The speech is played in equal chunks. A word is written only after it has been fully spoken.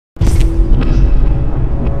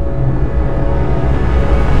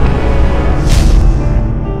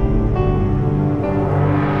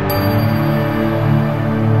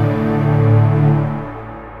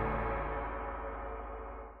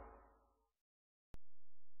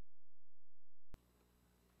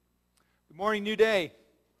Morning, Newday.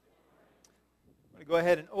 I'm going to go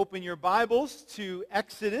ahead and open your Bibles to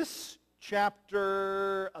Exodus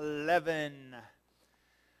chapter 11. There's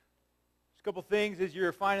a couple things as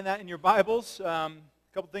you're finding that in your Bibles. A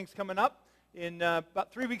couple things coming up. In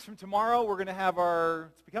about 3 weeks from tomorrow, we're going to have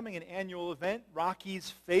it's becoming an annual event, Rocky's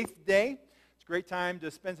Faith Day. It's a great time to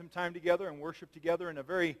spend some time together and worship together in a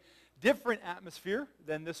very different atmosphere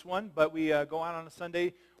than this one, but we go out on a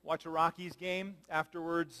Sunday, watch a Rockies game.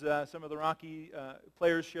 Afterwards, some of the Rocky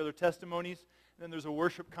players share their testimonies. And then there's a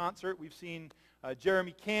worship concert. We've seen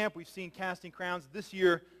Jeremy Camp. We've seen Casting Crowns. This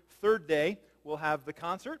year, third day, we'll have the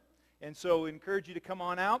concert. And so we encourage you to come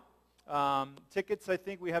on out. Tickets, I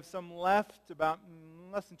think we have some left, about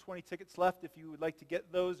less than 20 tickets left. If you would like to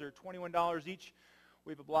get those, they're $21 each.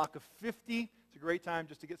 We have a block of 50. It's a great time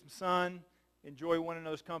just to get some sun, enjoy one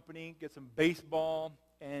another's company, get some baseball,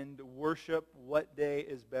 and worship. What day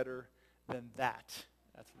is better than that?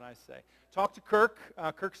 That's what I say. Talk to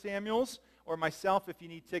Kirk Samuels, or myself if you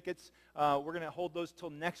need tickets. We're going to hold those till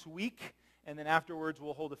next week, and then afterwards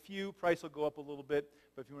we'll hold a few. Price will go up a little bit,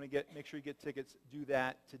 but if you want to make sure you get tickets, do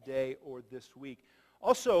that today or this week.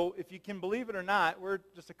 Also, if you can believe it or not, we're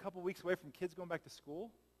just a couple weeks away from kids going back to school.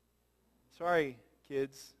 Sorry,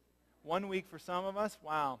 kids. 1 week for some of us.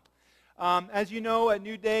 Wow. As you know, at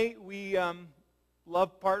Newday, we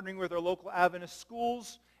love partnering with our local Adventist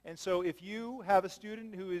schools. And so if you have a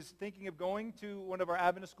student who is thinking of going to one of our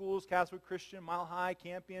Adventist schools, Castlewood Christian, Mile High,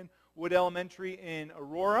 Campion, Wood Elementary in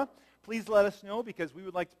Aurora, please let us know because we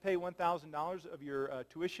would like to pay $1,000 of your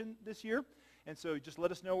tuition this year. And so just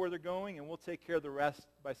let us know where they're going, and we'll take care of the rest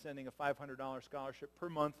by sending a $500 scholarship per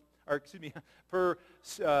month, or excuse me, per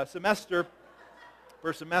semester.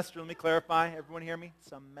 Per semester, let me clarify. Everyone hear me?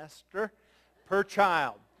 Semester per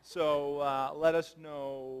child. So let us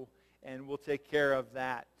know, and we'll take care of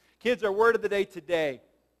that. Kids, our word of the day today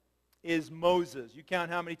is Moses. You count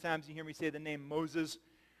how many times you hear me say the name Moses.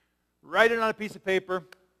 Write it on a piece of paper.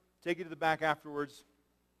 Take it to the back afterwards.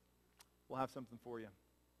 We'll have something for you.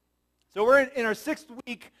 So we're in our 6th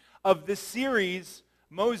week of this series,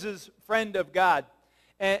 Moses, Friend of God.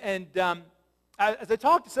 And as I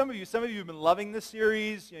talk to some of you have been loving this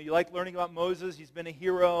series. You like learning about Moses. He's been a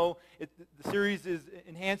hero. The series is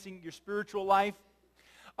enhancing your spiritual life.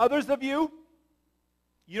 Others of you,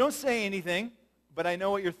 you don't say anything, but I know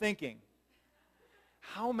what you're thinking.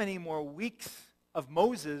 How many more weeks of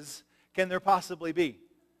Moses can there possibly be?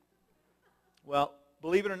 Well,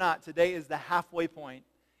 believe it or not, today is the halfway point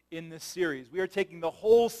in this series. We are taking the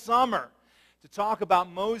whole summer to talk about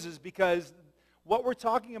Moses because what we're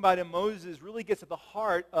talking about in Moses really gets at the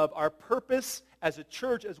heart of our purpose as a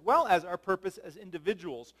church as well as our purpose as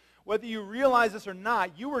individuals. Whether you realize this or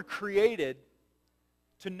not, you were created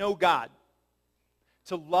to know God,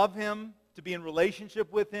 to love Him, to be in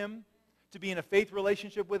relationship with Him, to be in a faith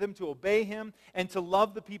relationship with Him, to obey Him, and to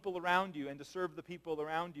love the people around you and to serve the people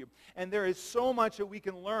around you. And there is so much that we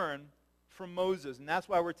can learn from Moses, and that's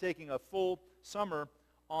why we're taking a full summer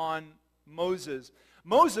on Moses.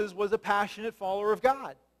 Moses was a passionate follower of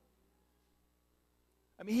God.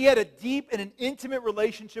 I mean, he had a deep and an intimate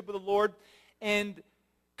relationship with the Lord, and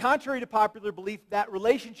contrary to popular belief, that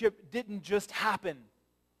relationship didn't just happen.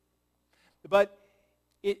 But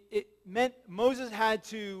it meant Moses had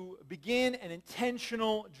to begin an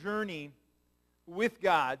intentional journey with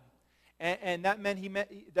God, and that meant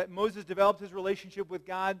that Moses developed his relationship with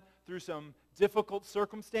God through some difficult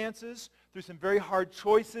circumstances, through some very hard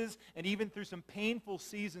choices, and even through some painful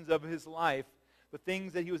seasons of his life. The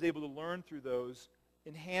things that he was able to learn through those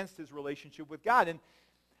enhanced his relationship with God. And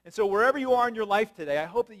so wherever you are in your life today, I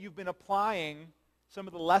hope that you've been applying some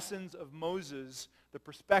of the lessons of Moses, the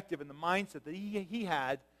perspective and the mindset that he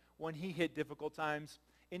had when he hit difficult times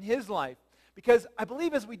in his life. Because I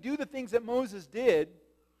believe as we do the things that Moses did,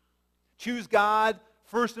 choose God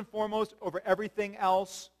first and foremost over everything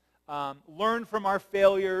else, learn from our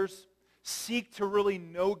failures, seek to really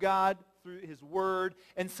know God through His Word,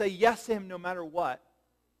 and say yes to Him no matter what.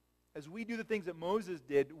 As we do the things that Moses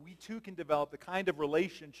did, we too can develop the kind of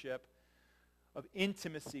relationship of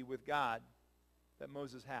intimacy with God that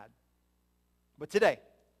Moses had. But today,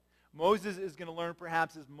 Moses is going to learn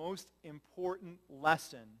perhaps his most important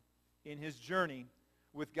lesson in his journey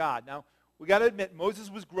with God. Now, we got to admit, Moses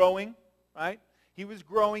was growing, right? He was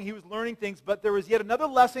growing, he was learning things, but there was yet another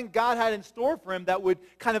lesson God had in store for him that would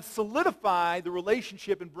kind of solidify the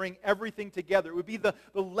relationship and bring everything together. It would be the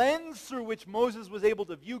lens through which Moses was able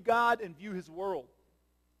to view God and view his world.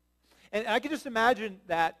 And I can just imagine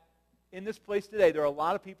that in this place today, there are a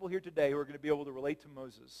lot of people here today who are going to be able to relate to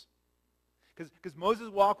Moses. Because Moses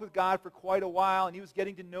walked with God for quite a while, and he was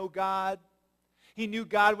getting to know God. He knew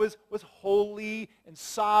God was holy and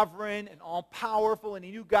sovereign and all-powerful, and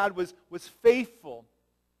he knew God was faithful.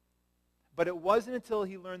 But it wasn't until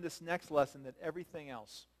he learned this next lesson that everything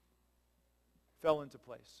else fell into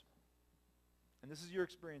place. And this is your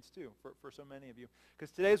experience too, for so many of you.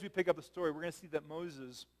 Because today as we pick up the story, we're going to see that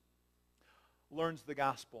Moses learns the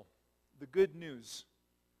gospel, the good news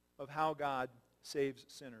of how God saves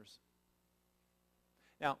sinners.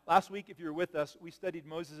 Now, last week, if you were with us, we studied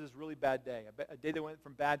Moses' really bad day, a day that went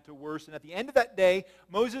from bad to worse. And at the end of that day,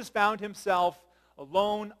 Moses found himself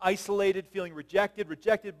alone, isolated, feeling rejected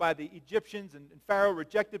by the Egyptians and Pharaoh,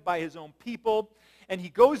 rejected by his own people. And he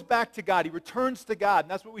goes back to God. He returns to God.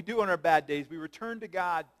 And that's what we do on our bad days. We return to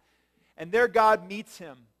God. And there God meets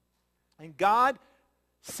him. And God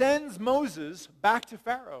sends Moses back to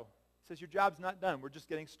Pharaoh. He says, your job's not done. We're just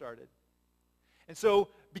getting started. And so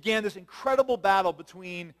began this incredible battle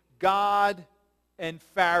between God and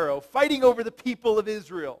Pharaoh, fighting over the people of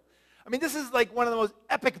Israel. I mean, this is like one of the most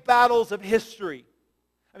epic battles of history.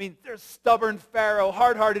 I mean, there's stubborn Pharaoh,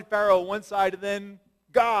 hard-hearted Pharaoh on one side, and then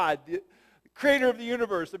God, the creator of the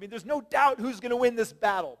universe. I mean, there's no doubt who's going to win this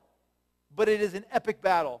battle. But it is an epic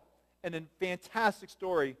battle and a fantastic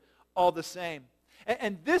story all the same.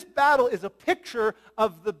 And this battle is a picture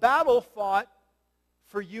of the battle fought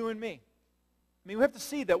for you and me. I mean, we have to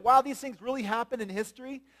see that while these things really happened in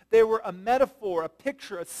history, they were a metaphor, a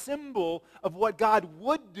picture, a symbol of what God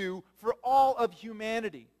would do for all of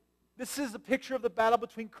humanity. This is a picture of the battle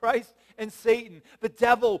between Christ and Satan, the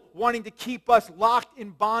devil wanting to keep us locked in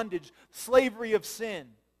bondage, slavery of sin.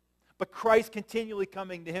 But Christ continually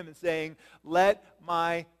coming to him and saying, let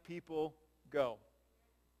my people go.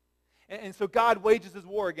 And so God wages his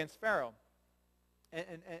war against Pharaoh.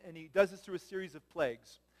 And he does this through a series of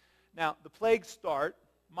plagues. Now, the plagues start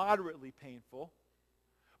moderately painful,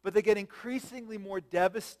 but they get increasingly more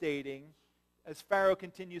devastating as Pharaoh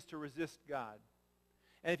continues to resist God.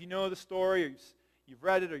 And if you know the story, or you've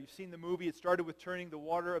read it, or you've seen the movie, it started with turning the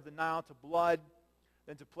water of the Nile to blood,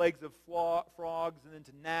 then to plagues of frogs, and then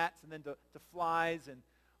to gnats, and then to flies. And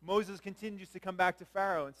Moses continues to come back to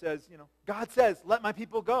Pharaoh and says, God says, let my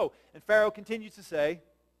people go. And Pharaoh continues to say,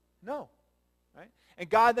 no. Right? And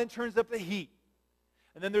God then turns up the heat.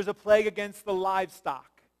 And then there's a plague against the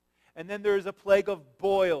livestock. And then there's a plague of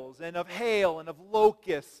boils and of hail and of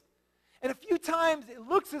locusts. And a few times it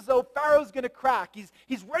looks as though Pharaoh's going to crack.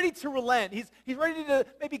 He's ready to relent. He's ready to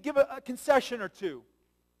maybe give a concession or two.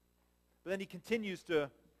 But then he continues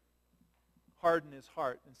to harden his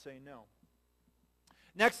heart and say no.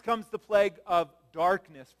 Next comes the plague of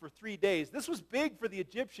darkness for 3 days. This was big for the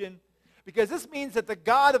Egyptian because this means that the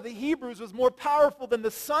God of the Hebrews was more powerful than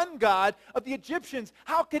the sun god of the Egyptians.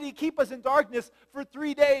 How could he keep us in darkness for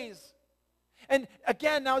 3 days? And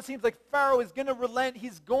again, now it seems like Pharaoh is going to relent.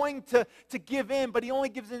 He's going to give in, but he only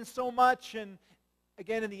gives in so much. And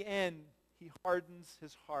again, in the end, he hardens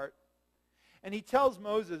his heart. And he tells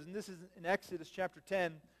Moses, and this is in Exodus chapter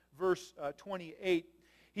 10, verse 28,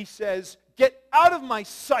 he says, get out of my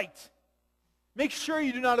sight. Make sure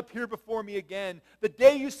you do not appear before me again. The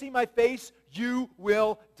day you see my face, you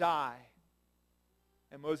will die.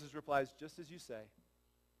 And Moses replies, just as you say,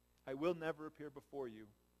 I will never appear before you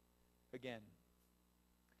again.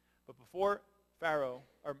 But before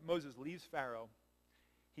Moses leaves Pharaoh,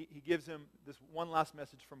 he gives him this one last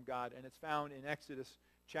message from God, and it's found in Exodus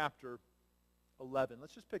chapter 11.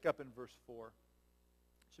 Let's just pick up in verse 4.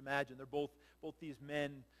 Just imagine, both these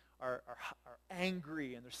men are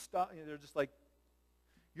angry, and they're just like,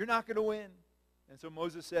 you're not going to win. And so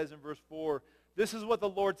Moses says in verse 4, this is what the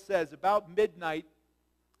Lord says, about midnight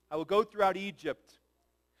I will go throughout Egypt.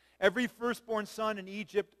 Every firstborn son in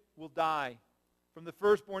Egypt will die, from the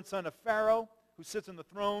firstborn son of Pharaoh, who sits on the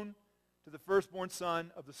throne, to the firstborn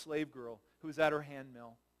son of the slave girl, who is at her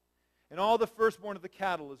handmill, and all the firstborn of the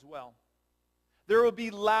cattle as well. There will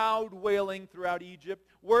be loud wailing throughout Egypt,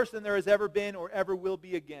 worse than there has ever been or ever will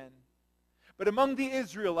be again. But among the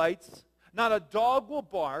Israelites, not a dog will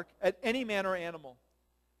bark at any man or animal.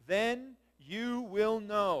 Then you will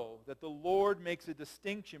know that the Lord makes a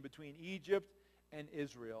distinction between Egypt and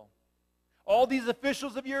Israel. All these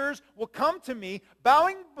officials of yours will come to me,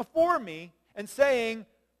 bowing before me and saying,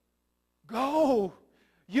 go,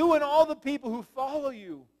 you and all the people who follow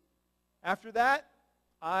you. After that,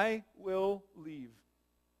 I will leave.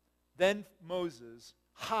 Then Moses,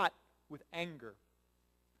 hot with anger,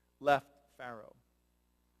 left Pharaoh.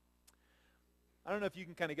 I don't know if you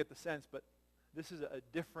can kind of get the sense, but this is a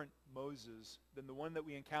different Moses than the one that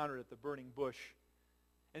we encountered at the burning bush.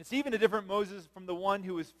 And it's even a different Moses from the one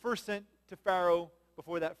who was first sent to Pharaoh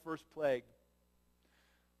before that first plague.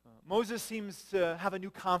 Moses seems to have a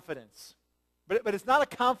new confidence, But it's not a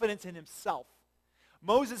confidence in himself.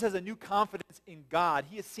 Moses has a new confidence in God.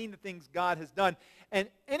 He has seen the things God has done. And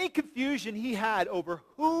any confusion he had over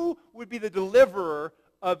who would be the deliverer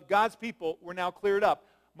of God's people were now cleared up.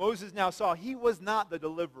 Moses now saw he was not the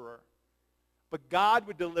deliverer, but God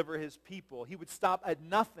would deliver his people. He would stop at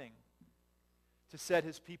nothing to set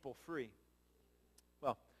his people free.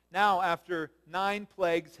 Well, now after 9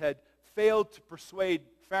 plagues had failed to persuade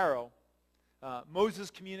Pharaoh, Moses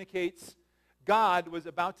communicates God was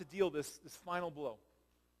about to deal this final blow.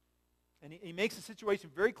 And he makes the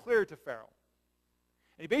situation very clear to Pharaoh.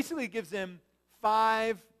 And he basically gives him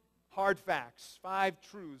 5 hard facts, 5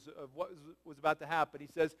 truths of what was about to happen. He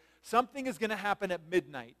says, something is going to happen at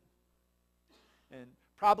midnight. And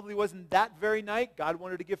probably wasn't that very night. God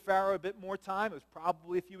wanted to give Pharaoh a bit more time. It was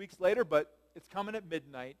probably a few weeks later, but it's coming at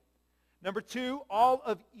midnight. Number 2, all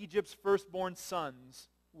of Egypt's firstborn sons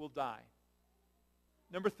will die.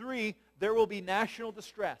 Number 3, there will be national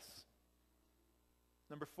distress.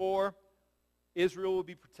 Number 4, Israel will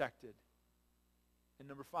be protected. And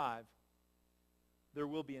number 5, there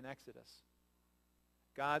will be an exodus.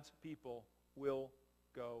 God's people will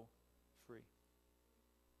go free.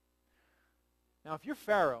 Now, if you're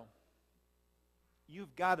Pharaoh,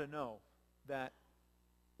 you've got to know that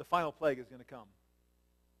the final plague is going to come.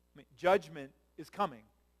 I mean, judgment is coming.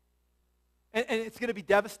 And it's going to be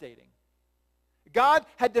devastating. God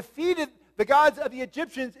had defeated the gods of the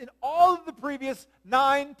Egyptians in all of the previous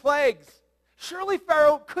 9 plagues. Surely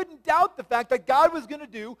Pharaoh couldn't doubt the fact that God was going to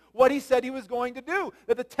do what he said he was going to do,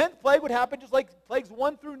 that the 10th plague would happen just like plagues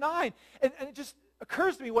 1 through 9. And it just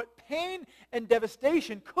occurs to me what pain and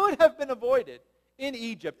devastation could have been avoided in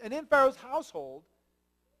Egypt and in Pharaoh's household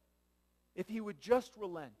if he would just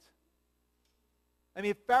relent. I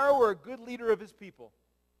mean, if Pharaoh were a good leader of his people,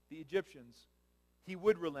 the Egyptians, he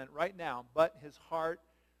would relent right now, but his heart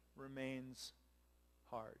remains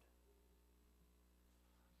hard.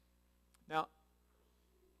 Now,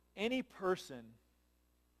 any person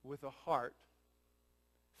with a heart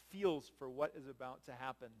feels for what is about to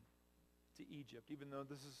happen to Egypt, even though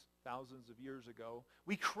this is thousands of years ago.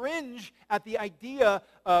 We cringe at the idea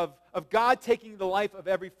of God taking the life of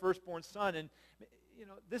every firstborn son. And, you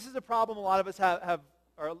know, this is a problem a lot of us have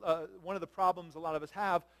or one of the problems a lot of us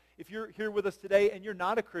have. If you're here with us today and you're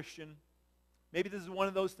not a Christian, maybe this is one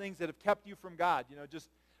of those things that have kept you from God, you know, just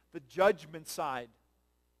the judgment side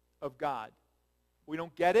of God. We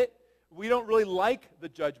don't get it. We don't really like the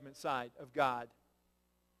judgment side of God.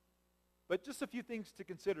 But just a few things to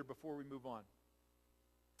consider before we move on.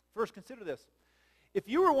 First, consider this. If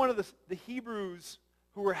you were one of the Hebrews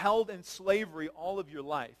who were held in slavery all of your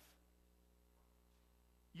life,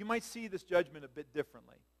 you might see this judgment a bit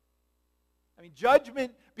differently. I mean,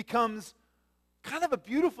 judgment becomes kind of a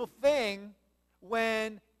beautiful thing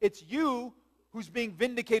when it's you who's being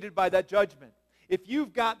vindicated by that judgment. If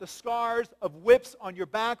you've got the scars of whips on your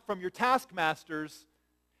back from your taskmasters,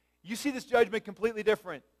 you see this judgment completely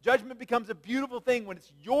different. Judgment becomes a beautiful thing when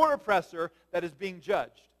it's your oppressor that is being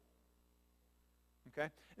judged. Okay?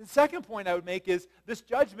 And the second point I would make is this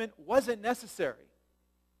judgment wasn't necessary.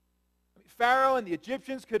 I mean, Pharaoh and the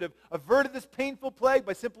Egyptians could have averted this painful plague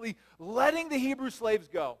by simply letting the Hebrew slaves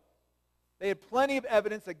go. They had plenty of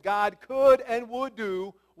evidence that God could and would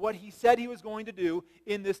do what he said he was going to do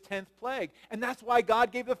in this 10th plague. And that's why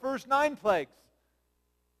God gave the first 9 plagues.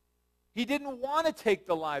 He didn't want to take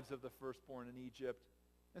the lives of the firstborn in Egypt.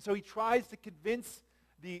 And so he tries to convince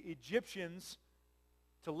the Egyptians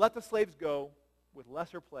to let the slaves go with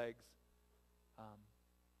lesser plagues,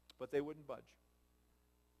 but they wouldn't budge.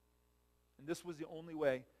 And this was the only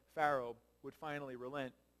way Pharaoh would finally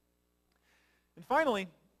relent. And finally,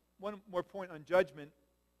 one more point on judgment.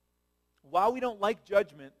 While we don't like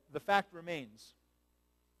judgment, the fact remains.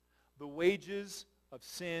 The wages of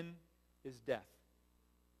sin is death.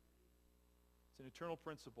 It's an eternal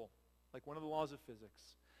principle, like one of the laws of physics.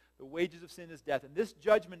 The wages of sin is death. And this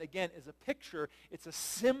judgment, again, is a picture. It's a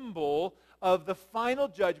symbol of the final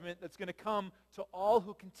judgment that's going to come to all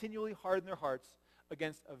who continually harden their hearts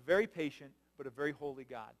against a very patient but a very holy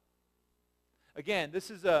God. Again,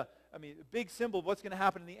 this is a big symbol of what's going to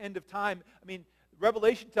happen in the end of time. I mean,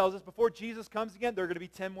 Revelation tells us before Jesus comes again, there are going to be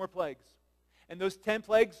 10 more plagues. And those 10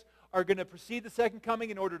 plagues are going to precede the second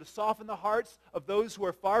coming in order to soften the hearts of those who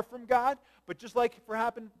are far from God. But just like what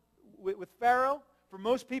happened with Pharaoh, for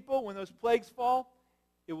most people, when those plagues fall,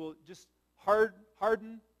 it will just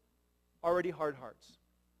harden already hard hearts.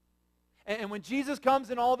 And when Jesus comes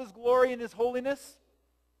in all of his glory and his holiness,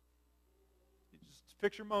 just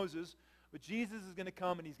picture Moses, but Jesus is going to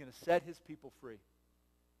come and he's going to set his people free.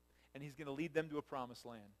 And he's going to lead them to a promised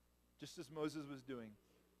land, just as Moses was doing.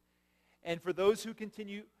 And for those who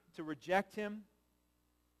continue to reject him,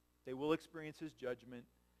 they will experience his judgment,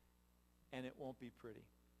 and it won't be pretty.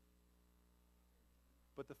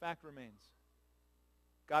 But the fact remains,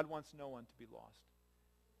 God wants no one to be lost.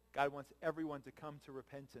 God wants everyone to come to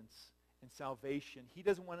repentance and salvation. He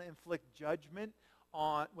doesn't want to inflict judgment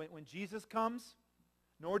on when Jesus comes,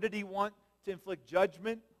 nor did he want to inflict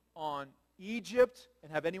judgment on Egypt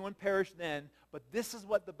and have anyone perish then. But this is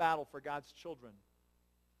what the battle for God's children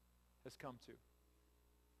has come to.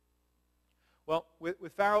 Well,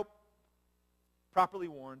 with Pharaoh properly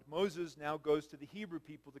warned, Moses now goes to the Hebrew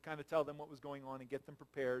people to kind of tell them what was going on and get them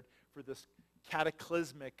prepared for this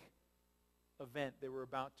cataclysmic event they were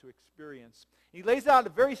about to experience. And he lays out a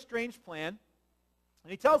very strange plan,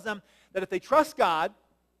 and he tells them that if they trust God,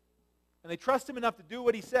 and they trust him enough to do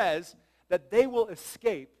what he says, that they will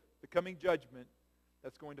escape the coming judgment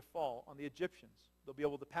that's going to fall on the Egyptians. They'll be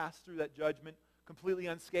able to pass through that judgment completely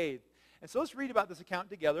unscathed. And so let's read about this account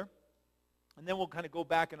together, and then we'll kind of go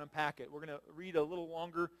back and unpack it. We're going to read a little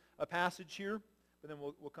longer passage here, but then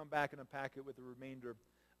we'll come back and unpack it with the remainder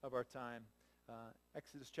of our time.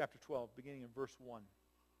 Exodus chapter 12, beginning in verse 1.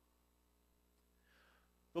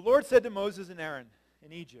 The Lord said to Moses and Aaron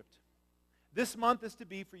in Egypt, "This month is to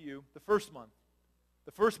be for you the first month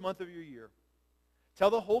of your year. Tell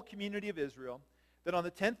the whole community of Israel that on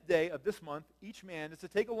the 10th day of this month, each man is to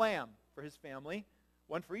take a lamb for his family,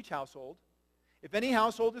 one for each household. If any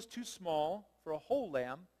household is too small for a whole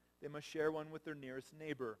lamb, they must share one with their nearest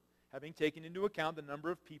neighbor, having taken into account the number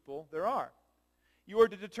of people there are. You are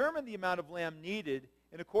to determine the amount of lamb needed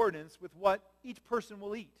in accordance with what each person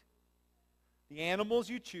will eat. The animals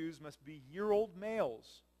you choose must be year-old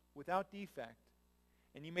males without defect,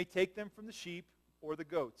 and you may take them from the sheep or the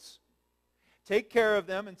goats. Take care of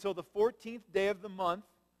them until the 14th day of the month,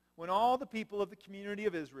 when all the people of the community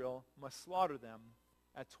of Israel must slaughter them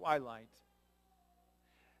at twilight.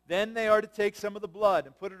 Then they are to take some of the blood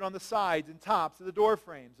and put it on the sides and tops of the door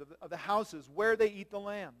frames of the houses where they eat the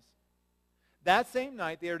lambs. That same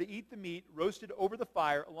night they are to eat the meat roasted over the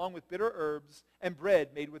fire along with bitter herbs and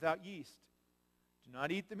bread made without yeast. Do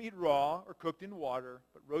not eat the meat raw or cooked in water,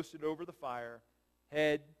 but roasted over the fire,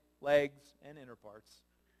 head, legs, and inner parts.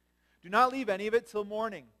 Do not leave any of it till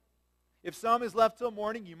morning. If some is left till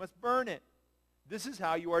morning, you must burn it. This is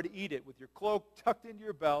how you are to eat it, with your cloak tucked into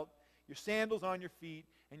your belt, your sandals on your feet,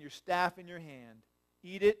 and your staff in your hand.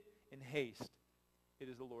 Eat it in haste. It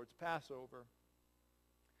is the Lord's Passover.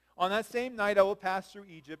 On that same night I will pass through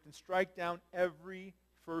Egypt and strike down every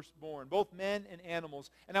firstborn, both men and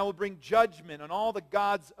animals, and I will bring judgment on all the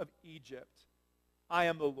gods of Egypt. I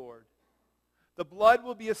am the Lord. The blood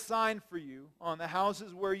will be a sign for you on the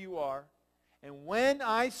houses where you are, and when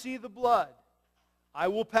I see the blood, I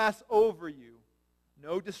will pass over you.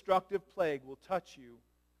 No destructive plague will touch you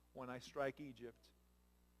when I strike Egypt.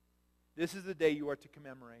 This is the day you are to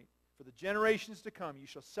commemorate. For the generations to come, you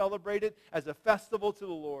shall celebrate it as a festival to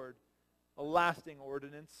the Lord, a lasting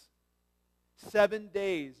ordinance. 7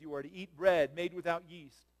 days you are to eat bread made without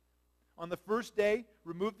yeast. On the first day,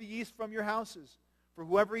 remove the yeast from your houses. For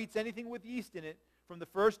whoever eats anything with yeast in it, from the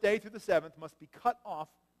first day through the 7th, must be cut off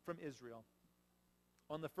from Israel.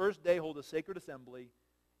 On the first day, hold a sacred assembly,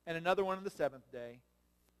 and another one on the 7th day.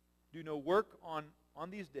 Do no work on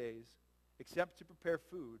these days, except to prepare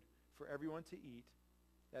food for everyone to eat.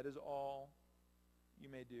 That is all you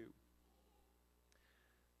may do."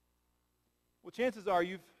 Well, chances are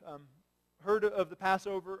you've heard of the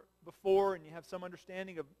Passover before, and you have some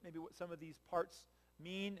understanding of maybe what some of these parts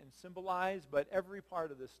mean and symbolize, but every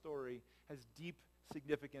part of this story has deep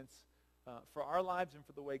significance for our lives and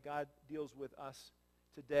for the way God deals with us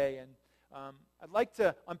today. And I'd like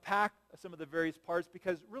to unpack some of the various parts,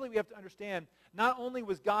 because really we have to understand, not only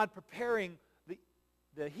was God preparing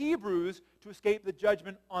the Hebrews to escape the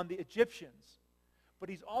judgment on the Egyptians, but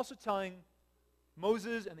he's also telling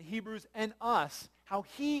Moses and the Hebrews and us how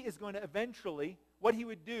he is going to eventually, what he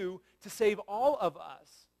would do to save all of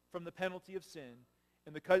us from the penalty of sin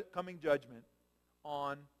and the coming judgment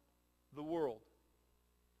on the world.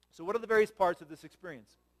 So what are the various parts of this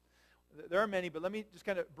experience? There are many, but let me just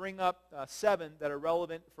kind of bring up 7 that are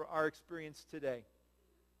relevant for our experience today.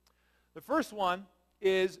 The first one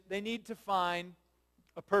is they need to find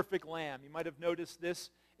a perfect lamb. You might have noticed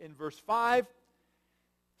this in verse 5.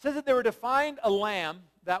 It says that they were to find a lamb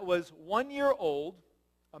that was 1 year old,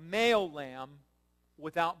 a male lamb,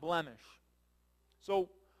 without blemish. So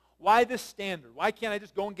why this standard? Why can't I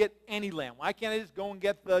just go and get any lamb? Why can't I just go and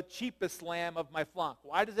get the cheapest lamb of my flock?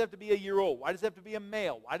 Why does it have to be a year old? Why does it have to be a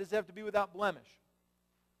male? Why does it have to be without blemish?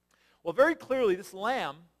 Well, very clearly, this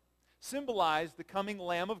lamb symbolized the coming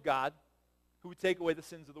Lamb of God who would take away the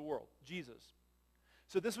sins of the world, Jesus.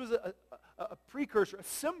 So this was a precursor, a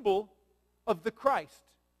symbol of the Christ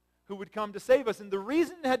who would come to save us. And the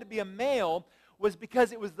reason it had to be a male was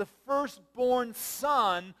because it was the firstborn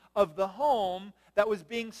son of the home that was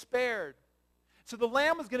being spared. So the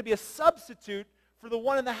lamb was going to be a substitute for the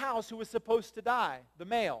one in the house who was supposed to die, the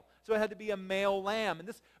male. So it had to be a male lamb. And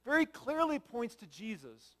this very clearly points to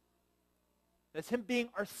Jesus. That's him being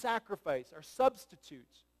our sacrifice, our substitute.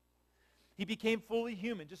 He became fully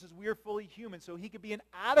human, just as we are fully human, so he could be an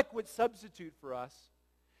adequate substitute for us,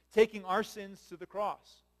 taking our sins to the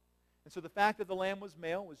cross. And so the fact that the lamb was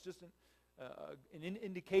male was just an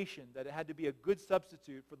indication that it had to be a good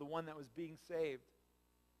substitute for the one that was being saved.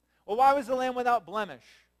 Well, why was the lamb without blemish?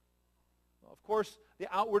 Well, of course, the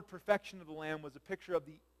outward perfection of the lamb was a picture of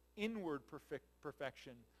the inward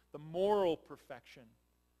perfection, the moral perfection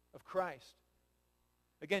of Christ.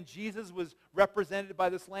 Again, Jesus was represented by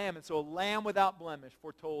this lamb, and so a lamb without blemish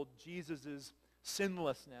foretold Jesus'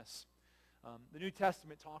 sinlessness. The New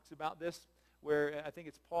Testament talks about this, where I think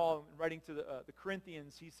it's Paul writing to the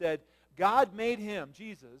Corinthians. He said, God made him,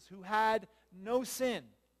 Jesus, who had no sin.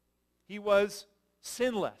 He was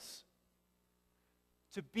sinless,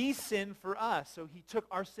 to be sin for us. So he took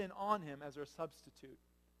our sin on him as our substitute,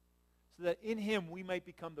 so that in him we might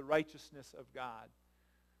become the righteousness of God.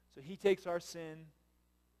 So he takes our sin,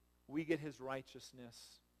 we get his righteousness.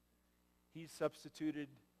 He's substituted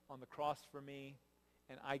on the cross for me,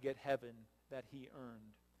 and I get heaven that he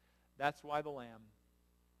earned. That's why the lamb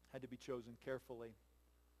had to be chosen carefully.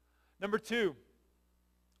 Number 2,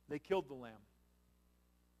 they killed the lamb.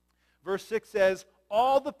 Verse 6 says,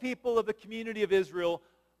 all the people of the community of Israel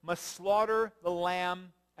must slaughter the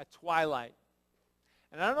lamb at twilight.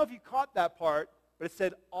 And I don't know if you caught that part, but it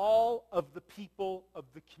said all of the people of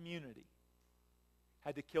the community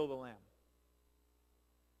had to kill the lamb.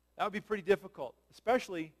 That would be pretty difficult,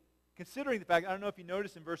 especially considering the fact, I don't know if you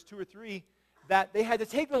noticed in verse 2 or 3, that they had to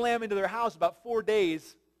take the lamb into their house about 4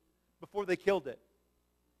 days before they killed it.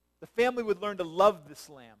 The family would learn to love this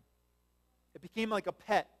lamb. It became like a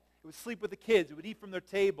pet. It would sleep with the kids. It would eat from their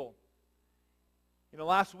table. You know,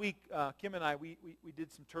 last week, Kim and I, we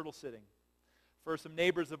did some turtle sitting for some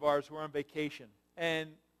neighbors of ours who were on vacation. And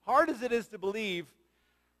hard as it is to believe,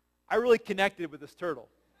 I really connected with this turtle.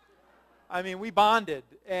 I mean, we bonded,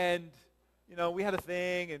 and, you know, we had a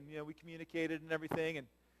thing, and, you know, we communicated and everything, and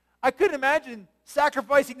I couldn't imagine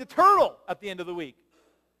sacrificing the turtle at the end of the week.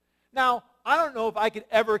 Now, I don't know if I could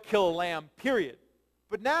ever kill a lamb, period.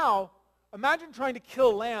 But now, imagine trying to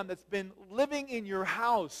kill a lamb that's been living in your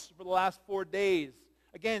house for the last 4 days.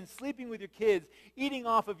 Again, sleeping with your kids, eating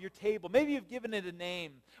off of your table. Maybe you've given it a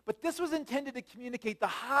name. But this was intended to communicate the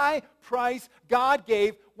high price God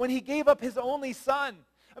gave when he gave up his only son.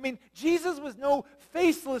 I mean, Jesus was no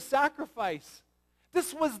faceless sacrifice.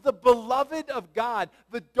 This was the beloved of God.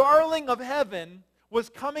 The darling of heaven was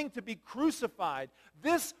coming to be crucified.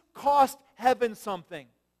 This cost heaven something.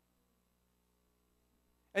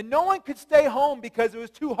 And no one could stay home because it was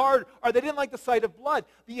too hard or they didn't like the sight of blood.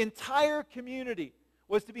 The entire community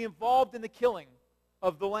was to be involved in the killing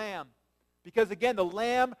of the lamb. Because again, the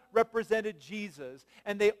lamb represented Jesus.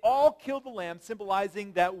 And they all killed the lamb,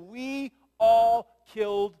 symbolizing that we all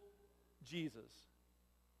killed Jesus.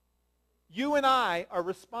 You and I are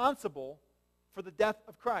responsible for the death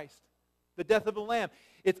of Christ, the death of the lamb.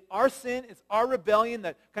 It's our sin, it's our rebellion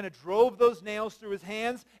that kind of drove those nails through his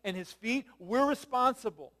hands and his feet. We're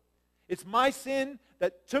responsible. It's my sin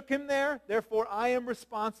that took him there, therefore I am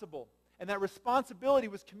responsible. And that responsibility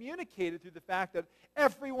was communicated through the fact that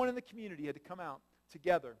everyone in the community had to come out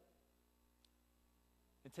together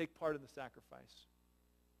and take part in the sacrifice.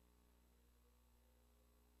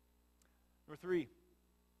 Number 3,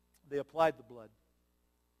 they applied the blood.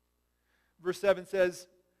 Verse 7 says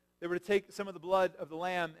they were to take some of the blood of the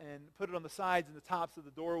lamb and put it on the sides and the tops of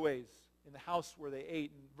the doorways in the house where they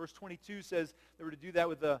ate. And verse 22 says they were to do that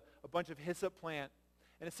with a bunch of hyssop plant.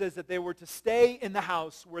 And it says that they were to stay in the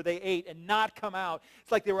house where they ate and not come out.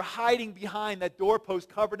 It's like they were hiding behind that doorpost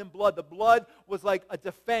covered in blood. The blood was like a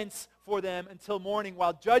defense for them until morning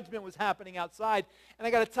while judgment was happening outside. And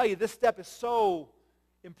I got to tell you, this step is so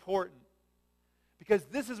important. Because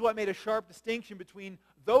this is what made a sharp distinction between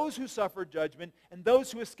those who suffered judgment and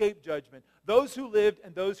those who escaped judgment, those who lived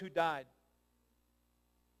and those who died.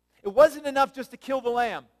 It wasn't enough just to kill the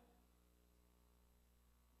lamb.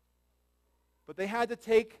 But they had to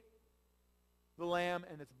take the lamb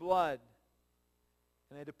and its blood,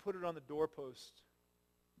 and they had to put it on the doorpost.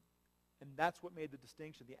 And that's what made the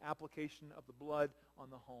distinction, the application of the blood on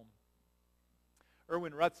the home.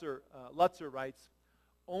 Erwin Lutzer writes,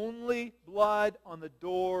 Only blood on the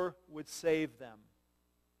door would save them.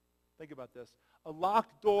 Think about this. A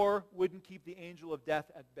locked door wouldn't keep the angel of death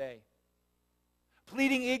at bay.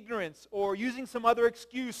 Pleading ignorance or using some other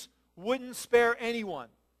excuse wouldn't spare anyone.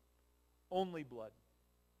 Only blood.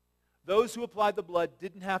 Those who applied the blood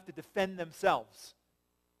didn't have to defend themselves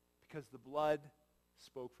because the blood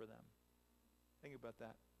spoke for them. Think about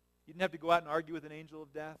that. You didn't have to go out and argue with an angel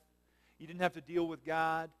of death. You didn't have to deal with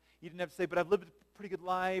God. You didn't have to say, but I've lived a pretty good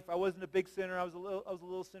life. I wasn't a big sinner. I was a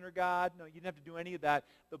little sinner, God. No, you didn't have to do any of that.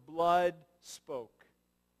 The blood spoke.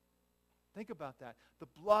 Think about that. The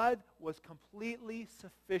blood was completely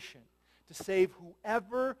sufficient to save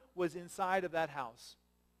whoever was inside of that house.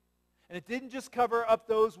 And it didn't just cover up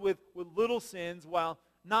those with little sins while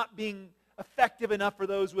not being effective enough for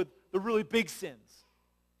those with the really big sins.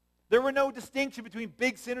 There were no distinction between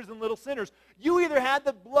big sinners and little sinners. You either had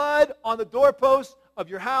the blood on the doorpost of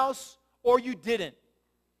your house or you didn't.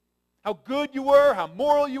 How good you were, how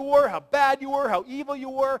moral you were, how bad you were, how evil you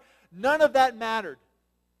were, none of that mattered.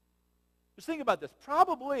 Just think about this.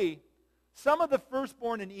 Probably some of the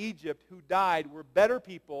firstborn in Egypt who died were better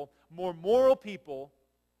people, more moral people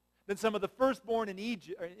than some of the firstborn in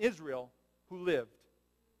Israel who lived.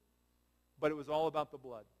 But it was all about the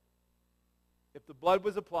blood. If the blood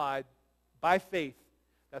was applied by faith,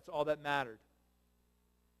 that's all that mattered.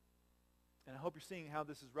 And I hope you're seeing how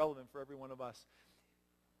this is relevant for every one of us.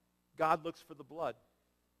 God looks for the blood.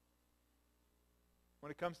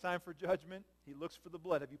 When it comes time for judgment, he looks for the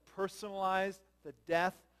blood. Have you personalized the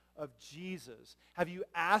death of Jesus? Have you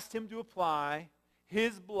asked him to apply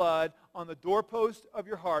his blood on the doorpost of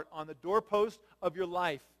your heart, on the doorpost of your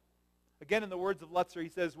life? Again, in the words of Lutzer, he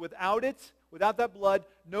says, without that blood,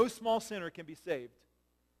 no small sinner can be saved.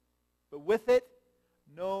 But with it,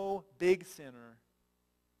 no big sinner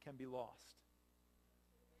can be lost.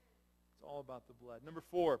 It's all about the blood. Number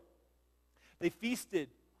 4, they feasted,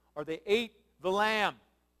 or they ate the lamb.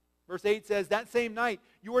 Verse 8 says, that same night,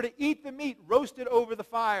 you were to eat the meat roasted over the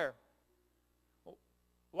fire. Well,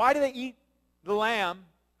 why do they eat the lamb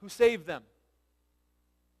who saved them?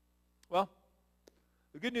 Well,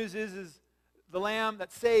 the good news is the lamb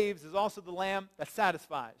that saves is also the lamb that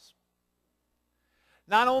satisfies.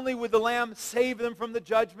 Not only would the lamb save them from the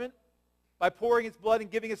judgment by pouring its blood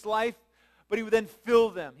and giving its life, but he would then fill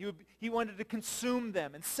them. He wanted to consume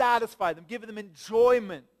them and satisfy them, give them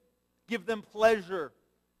enjoyment, give them pleasure.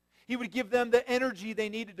 He would give them the energy they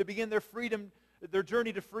needed to begin their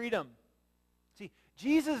journey to freedom. See,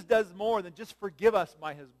 Jesus does more than just forgive us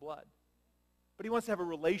by his blood. But he wants to have a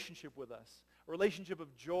relationship with us, a relationship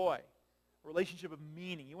of joy, a relationship of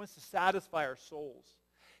meaning. He wants to satisfy our souls.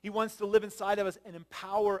 He wants to live inside of us and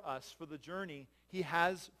empower us for the journey he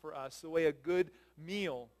has for us, the way a good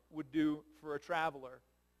meal would do for a traveler.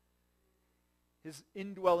 His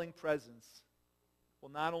indwelling presence will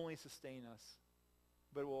not only sustain us,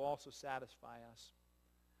 but it will also satisfy us.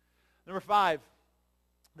 Number 5,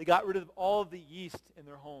 they got rid of all of the yeast in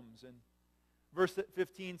their homes. And verse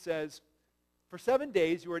 15 says, for 7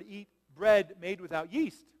 days you are to eat bread made without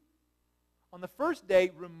yeast. On the first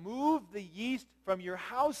day, remove the yeast from your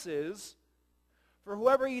houses, for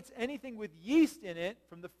whoever eats anything with yeast in it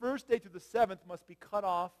from the first day to the 7th must be cut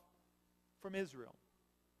off from Israel.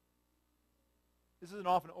 This is an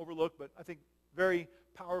often overlooked, but I think very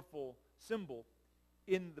powerful symbol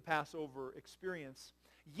in the Passover experience.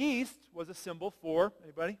 Yeast was a symbol for,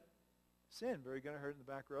 anybody? Sin. Very good, I heard in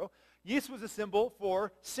the back row. Yeast was a symbol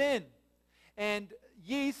for sin. And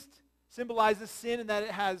yeast symbolizes sin in that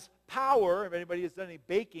it has power. If anybody has done any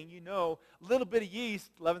baking, you know a little bit of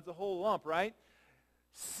yeast leavens the whole lump, right?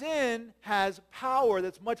 Sin has power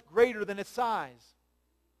that's much greater than its size.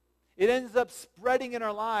 It ends up spreading in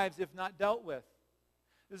our lives if not dealt with.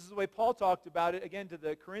 This is the way Paul talked about it, again, to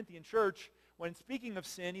the Corinthian church. When speaking of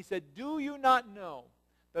sin, he said, do you not know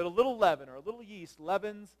that a little leaven or a little yeast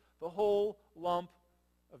leavens the whole lump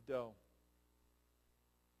of dough?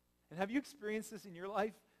 And have you experienced this in your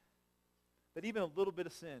life? That even a little bit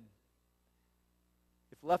of sin,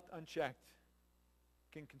 if left unchecked,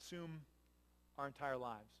 can consume our entire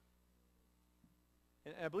lives.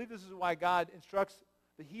 And I believe this is why God instructs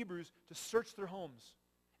the Hebrews to search their homes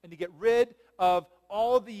and to get rid of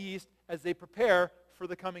all of the yeast as they prepare for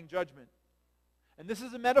the coming judgment. And this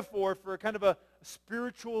is a metaphor for a kind of a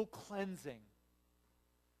spiritual cleansing.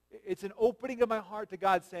 It's an opening of my heart to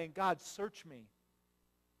God saying, God, search me.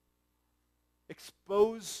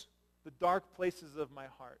 Expose the dark places of my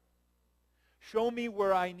heart. Show me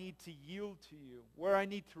where I need to yield to you, where I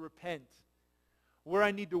need to repent, where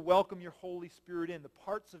I need to welcome your Holy Spirit in, the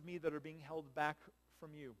parts of me that are being held back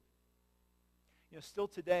from you. Still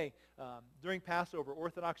today, during Passover,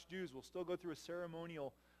 Orthodox Jews will still go through a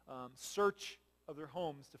ceremonial search of their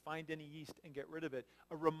homes to find any yeast and get rid of it.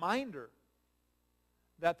 A reminder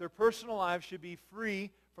that their personal lives should be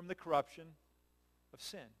free from the corruption of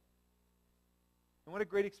sin. And what a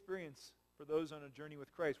great experience for those on a journey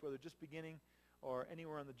with Christ, whether just beginning or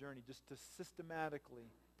anywhere on the journey, just to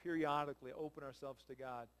systematically, periodically open ourselves to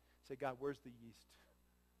God. Say, God, where's the yeast?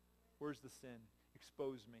 Where's the sin?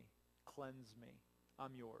 Expose me. Cleanse me.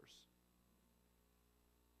 I'm yours.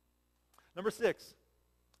 Number 6.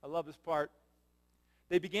 I love this part.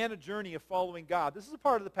 They began a journey of following God. This is a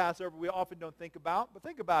part of the Passover we often don't think about, but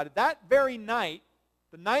think about it. That very night,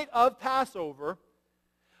 the night of Passover,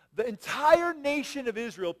 the entire nation of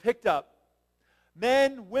Israel picked up.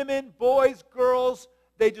 Men, women, boys, girls,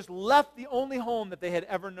 they just left the only home that they had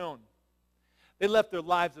ever known. They left their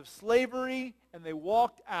lives of slavery, and they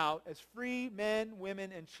walked out as free men,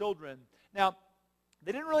 women, and children. Now,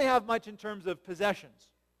 they didn't really have much in terms of possessions.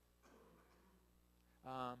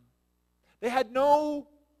 They had no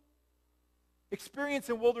experience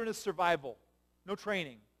in wilderness survival, no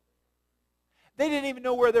training. They didn't even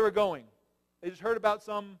know where they were going. They just heard about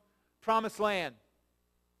some promised land.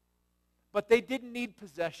 But they didn't need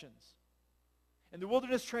possessions. And the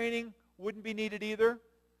wilderness training wouldn't be needed either.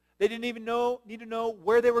 They didn't even need to know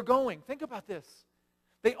where they were going. Think about this.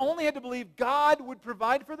 They only had to believe God would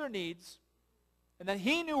provide for their needs, and that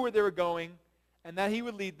He knew where they were going, and that He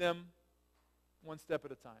would lead them one step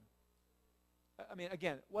at a time. I mean,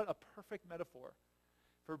 again, what a perfect metaphor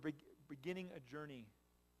for beginning a journey,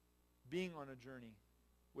 being on a journey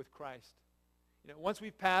with Christ. Once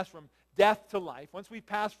we've passed from death to life, once we've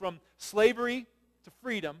passed from slavery to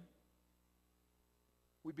freedom,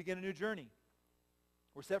 we begin a new journey.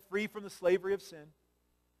 We're set free from the slavery of sin,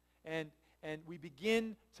 and we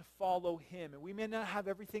begin to follow Him. And we may not have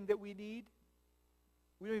everything that we need.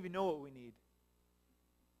 We don't even know what we need.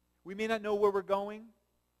 We may not know where we're going.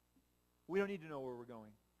 We don't need to know where we're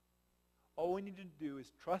going. All we need to do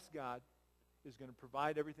is trust God is going to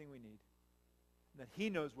provide everything we need, and that He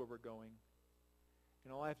knows where we're going,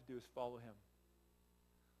 and all I have to do is follow Him,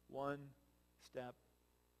 one step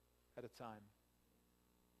at a time.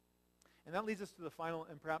 And that leads us to the final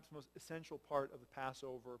and perhaps most essential part of the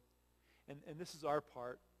Passover, and this is our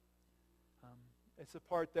part. It's a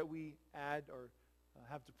part that we add or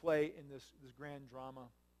have to play in this grand drama.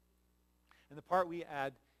 And the part we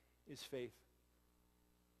add is faith.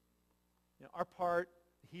 Our part,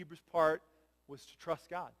 the Hebrews part, was to trust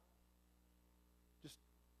God. Just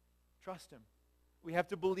trust Him. We have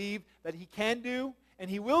to believe that He can do and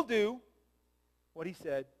He will do what He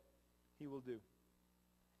said He will do.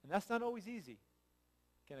 And that's not always easy.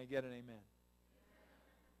 Can I get an amen?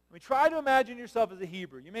 I mean, try to imagine yourself as a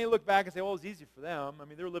Hebrew. You may look back and say, well, it was easy for them. I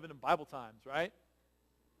mean, they were living in Bible times, right?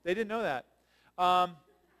 They didn't know that.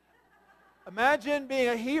 Imagine being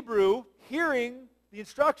a Hebrew hearing the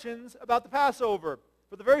instructions about the Passover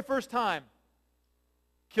for the very first time.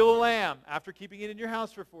 Kill a lamb after keeping it in your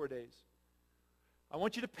house for 4 days. I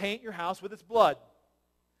want you to paint your house with its blood.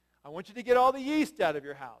 I want you to get all the yeast out of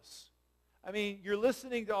your house. I mean, you're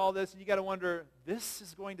listening to all this and you got to wonder, this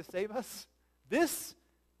is going to save us? This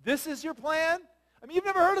is your plan? I mean, you've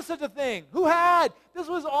never heard of such a thing. Who had? This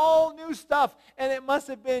was all new stuff, and it must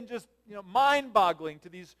have been just, mind-boggling to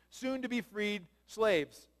these soon-to-be freed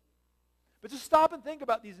slaves. But just stop and think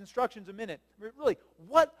about these instructions a minute. I mean, really,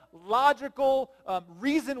 what logical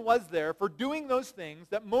reason was there for doing those things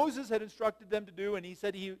that Moses had instructed them to do and he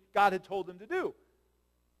said God had told them to do?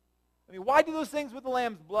 I mean, why do those things with the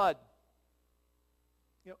lamb's blood?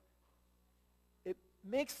 It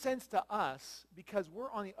makes sense to us because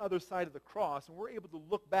we're on the other side of the cross and we're able to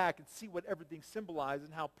look back and see what everything symbolized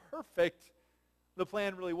and how perfect the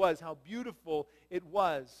plan really was, how beautiful it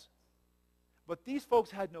was. But these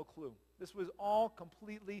folks had no clue. This was all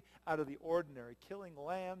completely out of the ordinary, killing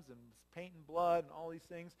lambs and painting blood and all these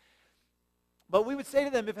things. But we would say to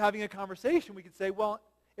them, if having a conversation, we could say, well,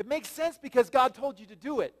 it makes sense because God told you to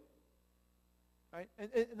do it. Right?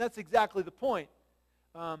 And that's exactly the point.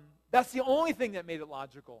 That's the only thing that made it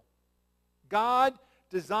logical. God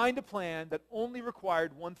designed a plan that only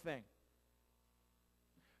required one thing.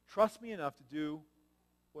 Trust me enough to do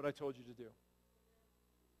what I told you to do.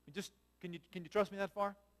 Can you trust me that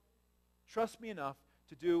far? Trust me enough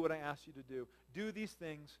to do what I asked you to do. Do these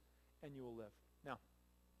things and you will live. Now,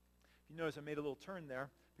 if you notice I made a little turn there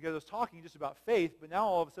because I was talking just about faith, but now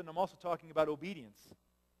all of a sudden I'm also talking about obedience.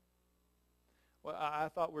 Well, I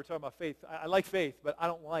thought we were talking about faith. I like faith, but I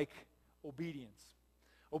don't like obedience.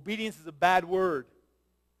 Obedience is a bad word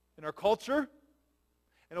in our culture,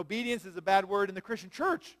 and obedience is a bad word in the Christian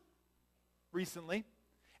church. recently.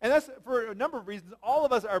 And that's for a number of reasons. All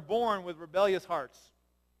of us are born with rebellious hearts.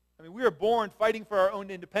 I mean, we are born fighting for our own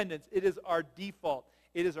independence. It is our default.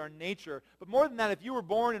 It is our nature. But more than that, if you were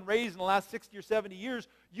born and raised in the last 60 or 70 years,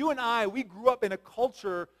 you and I, we grew up in a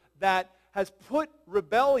culture that has put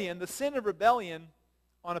rebellion, the sin of rebellion,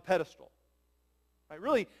 on a pedestal. Right?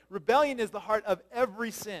 Really, rebellion is the heart of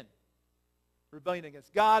every sin. Rebellion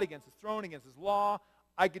against God, against his throne, against his law.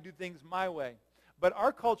 I could do things my way. But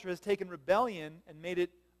our culture has taken rebellion and made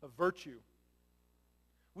it a virtue.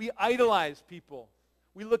 We idolize people.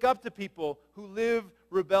 We look up to people who live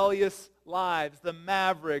rebellious lives, the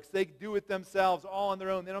mavericks. They do it themselves, all on their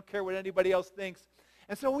own. They don't care what anybody else thinks.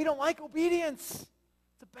 And so we don't like obedience.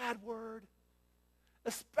 It's a bad word,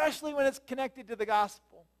 especially when it's connected to the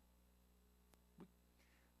gospel.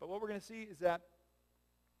 But what we're going to see is that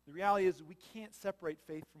the reality is we can't separate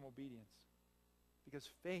faith from obedience, because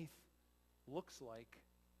faith looks like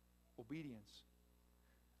obedience.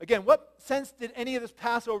 Again, what sense did any of this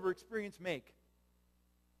Passover experience make?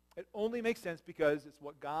 It only makes sense because it's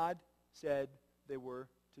what God said they were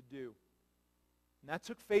to do. And that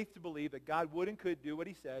took faith to believe that God would and could do what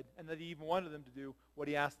he said, and that he even wanted them to do what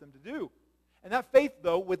he asked them to do. And that faith,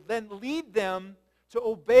 though, would then lead them to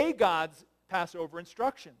obey God's Passover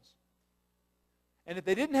instructions. And if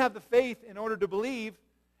they didn't have the faith in order to believe,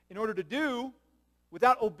 in order to do,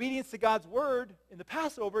 without obedience to God's word in the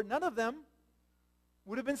Passover, none of them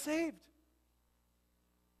would have been saved.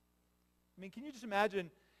 I mean, can you just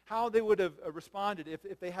imagine how they would have responded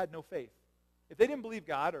if they had no faith? If they didn't believe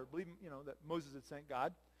God, or believe, that Moses had sent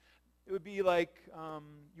God, it would be like,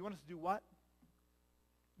 you want us to do what?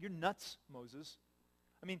 You're nuts, Moses.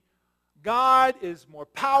 I mean, God is more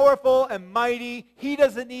powerful and mighty. He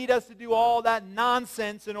doesn't need us to do all that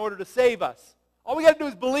nonsense in order to save us. All we got to do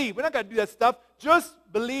is believe. We're not going to do that stuff. Just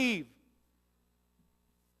believe.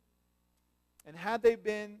 And had that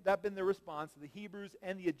been their response, the Hebrews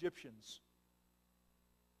and the Egyptians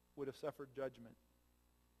would have suffered judgment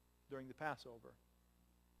during the Passover.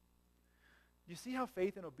 Do you see how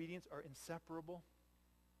faith and obedience are inseparable?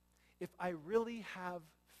 If I really have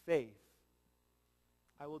faith,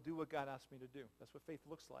 I will do what God asked me to do. That's what faith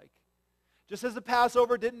looks like. Just as the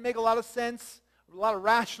Passover didn't make a lot of sense, a lot of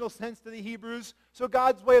rational sense to the Hebrews, so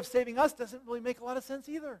God's way of saving us doesn't really make a lot of sense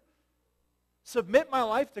either. Submit my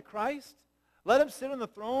life to Christ. Let him sit on the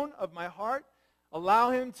throne of my heart.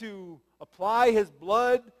 Allow him to apply his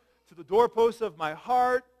blood to the doorposts of my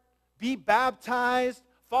heart. Be baptized.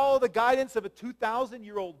 Follow the guidance of a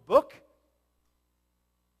 2,000-year-old book.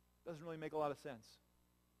 Doesn't really make a lot of sense.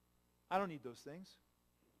 I don't need those things.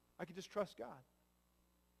 I can just trust God.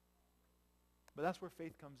 But that's where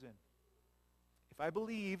faith comes in. If I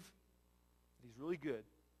believe that he's really good,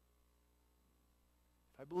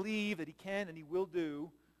 if I believe that he can and he will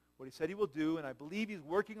do what he said he will do, and I believe he's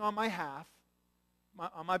working on my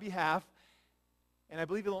behalf, and I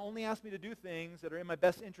believe he'll only ask me to do things that are in my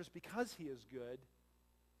best interest because he is good,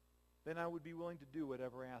 then I would be willing to do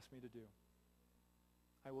whatever he asks me to do.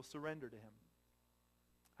 I will surrender to him.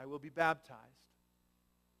 I will be baptized.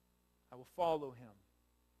 I will follow him.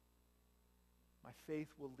 My faith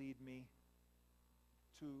will lead me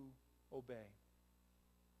to obey.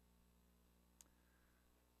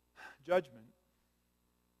 Judgment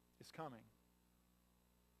is coming.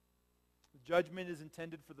 Judgment is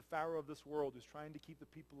intended for the Pharaoh of this world who's trying to keep the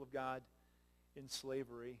people of God in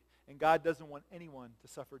slavery. And God doesn't want anyone to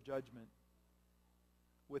suffer judgment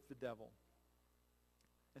with the devil.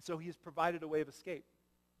 And so he has provided a way of escape.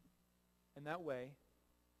 And that way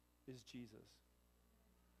is Jesus,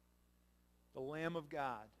 the Lamb of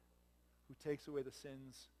God who takes away the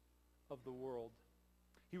sins of the world.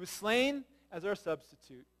 He was slain as our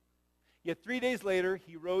substitute. Yet 3 days later,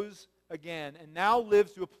 he rose again and now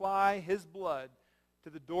lives to apply his blood to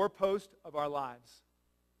the doorpost of our lives.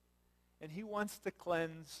 And he wants to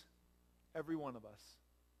cleanse every one of us.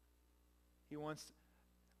 He wants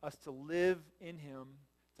us to live in him,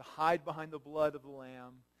 to hide behind the blood of the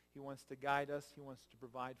Lamb. He wants to guide us. He wants to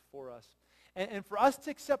provide for us. And for us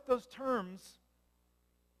to accept those terms,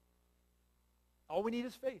 all we need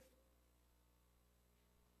is faith.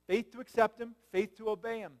 Faith to accept him, faith to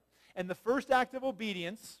obey him. And the first act of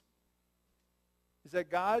obedience is that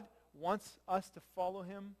God wants us to follow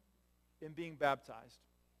him in being baptized.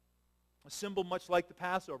 A symbol much like the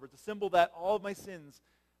Passover. It's a symbol that all of my sins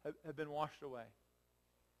have been washed away.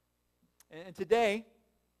 And today,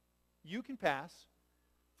 you can pass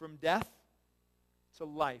from death to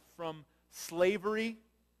life, from slavery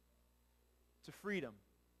to freedom.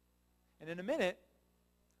 And in a minute,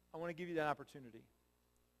 I want to give you that opportunity.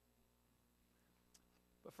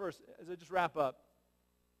 But first, as I just wrap up,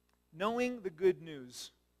 Knowing the good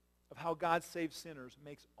news of how God saves sinners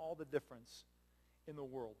makes all the difference in the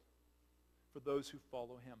world for those who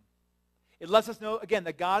follow him. It lets us know, again,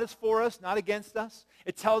 that God is for us, not against us.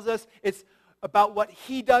 It tells us it's about what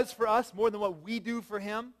he does for us more than what we do for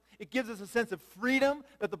him. It gives us a sense of freedom,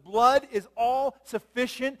 that the blood is all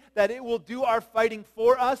sufficient, that it will do our fighting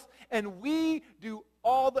for us, and he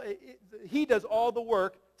does all the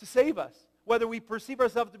work to save us, whether we perceive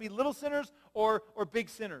ourselves to be little sinners or big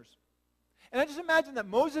sinners. And I just imagine that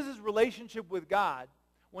Moses' relationship with God,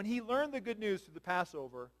 when he learned the good news through the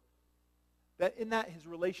Passover, that in that his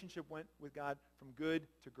relationship went with God from good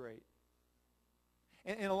to great.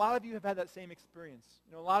 And a lot of you have had that same experience.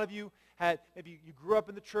 A lot of you had, maybe you grew up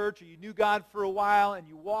in the church or you knew God for a while and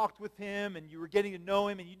you walked with him and you were getting to know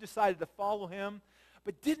him and you decided to follow him,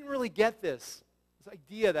 but didn't really get this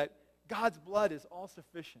idea that God's blood is all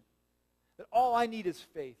sufficient, that all I need is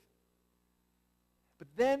faith. But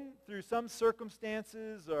then through some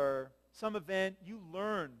circumstances or some event, you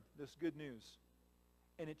learned this good news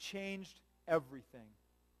and it changed everything.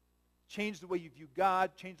 Changed the way you view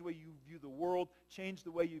God, changed the way you view the world, changed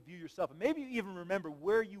the way you view yourself. And maybe you even remember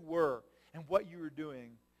where you were and what you were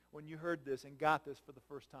doing when you heard this and got this for the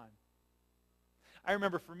first time. I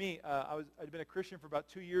remember for me, I'd been a Christian for about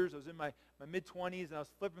 2 years. I was in my mid-20s, and I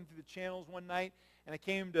was flipping through the channels one night, and I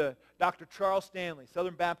came to Dr. Charles Stanley,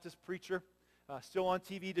 Southern Baptist preacher, still on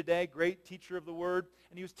TV today, great teacher of the Word.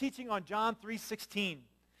 And he was teaching on John 3:16.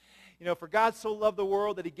 For God so loved the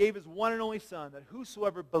world that he gave his one and only Son, that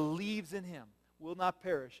whosoever believes in him will not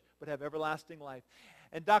perish, but have everlasting life.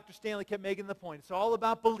 And Dr. Stanley kept making the point. It's all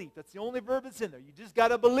about belief. That's the only verb that's in there. You just got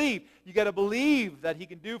to believe. You got to believe that he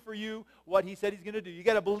can do for you what he said he's going to do. You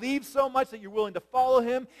got to believe so much that you're willing to follow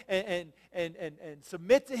him and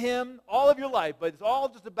submit to him all of your life. But it's all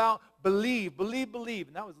just about believe.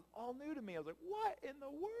 And that was all new to me. I was like, what in the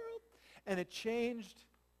world? And it changed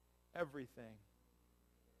everything.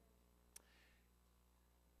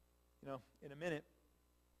 In a minute,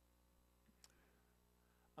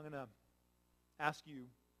 I'm going to ask you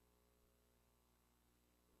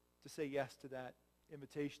to say yes to that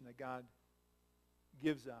invitation that God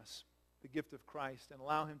gives us, the gift of Christ, and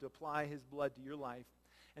allow him to apply his blood to your life.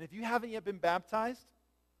 And if you haven't yet been baptized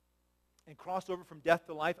and crossed over from death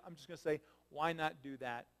to life, I'm just going to say, why not do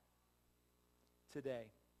that today?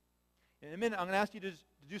 In a minute, I'm going to ask you to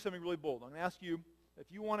do something really bold. I'm going to ask you, if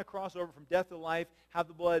you want to cross over from death to life, have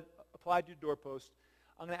the blood applied to your doorpost,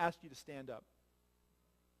 I'm going to ask you to stand up.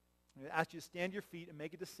 I'm going to ask you to stand to your feet and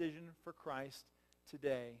make a decision for Christ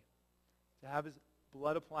today to have his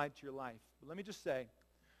blood applied to your life. But let me just say,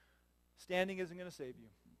 standing isn't going to save you.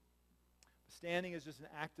 Standing is just an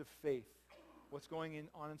act of faith, what's going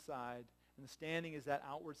on inside, and the standing is that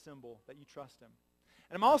outward symbol that you trust him.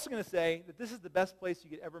 And I'm also going to say that this is the best place you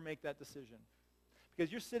could ever make that decision,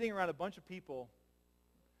 because you're sitting around a bunch of people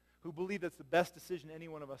who believe that's the best decision any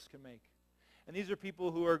one of us can make. And these are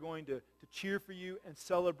people who are going to cheer for you and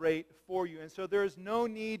celebrate for you. And so there is no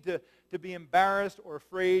need to be embarrassed or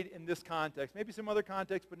afraid in this context. Maybe some other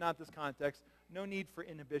context, but not this context. No need for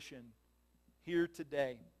inhibition here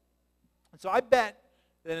today. And so I bet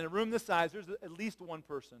that in a room this size, there's at least one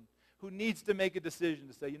person who needs to make a decision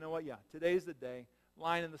to say, you know what, yeah, today's the day,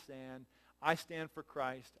 line in the sand. I stand for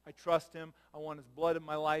Christ. I trust him. I want his blood in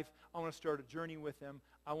my life. I want to start a journey with him.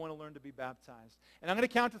 I want to learn to be baptized. And I'm going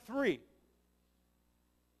to count to 3.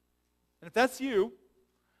 And if that's you,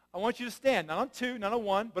 I want you to stand. Not on 2, not on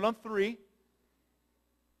 1, but on 3.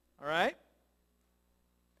 All right?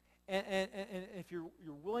 And if you're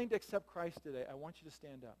willing to accept Christ today, I want you to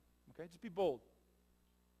stand up. Okay? Just be bold.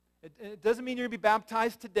 It doesn't mean you're going to be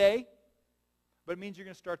baptized today, but it means you're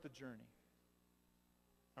going to start the journey.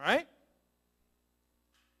 All right?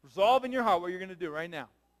 Resolve in your heart what you're going to do right now.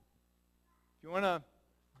 If you want to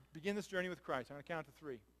begin this journey with Christ, I'm going to count to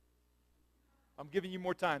 3. I'm giving you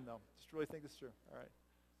more time, though. Just really think this through. All right.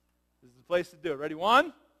 This is the place to do it. Ready?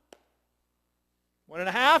 1,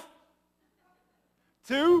 1.5,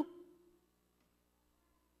 2,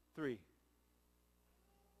 3.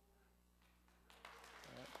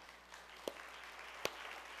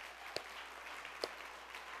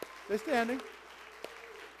 Stay standing.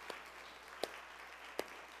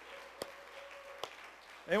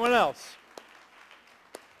 Anyone else?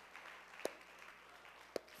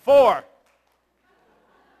 4.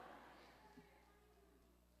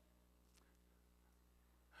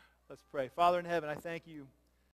 Let's pray. Father in heaven, I thank you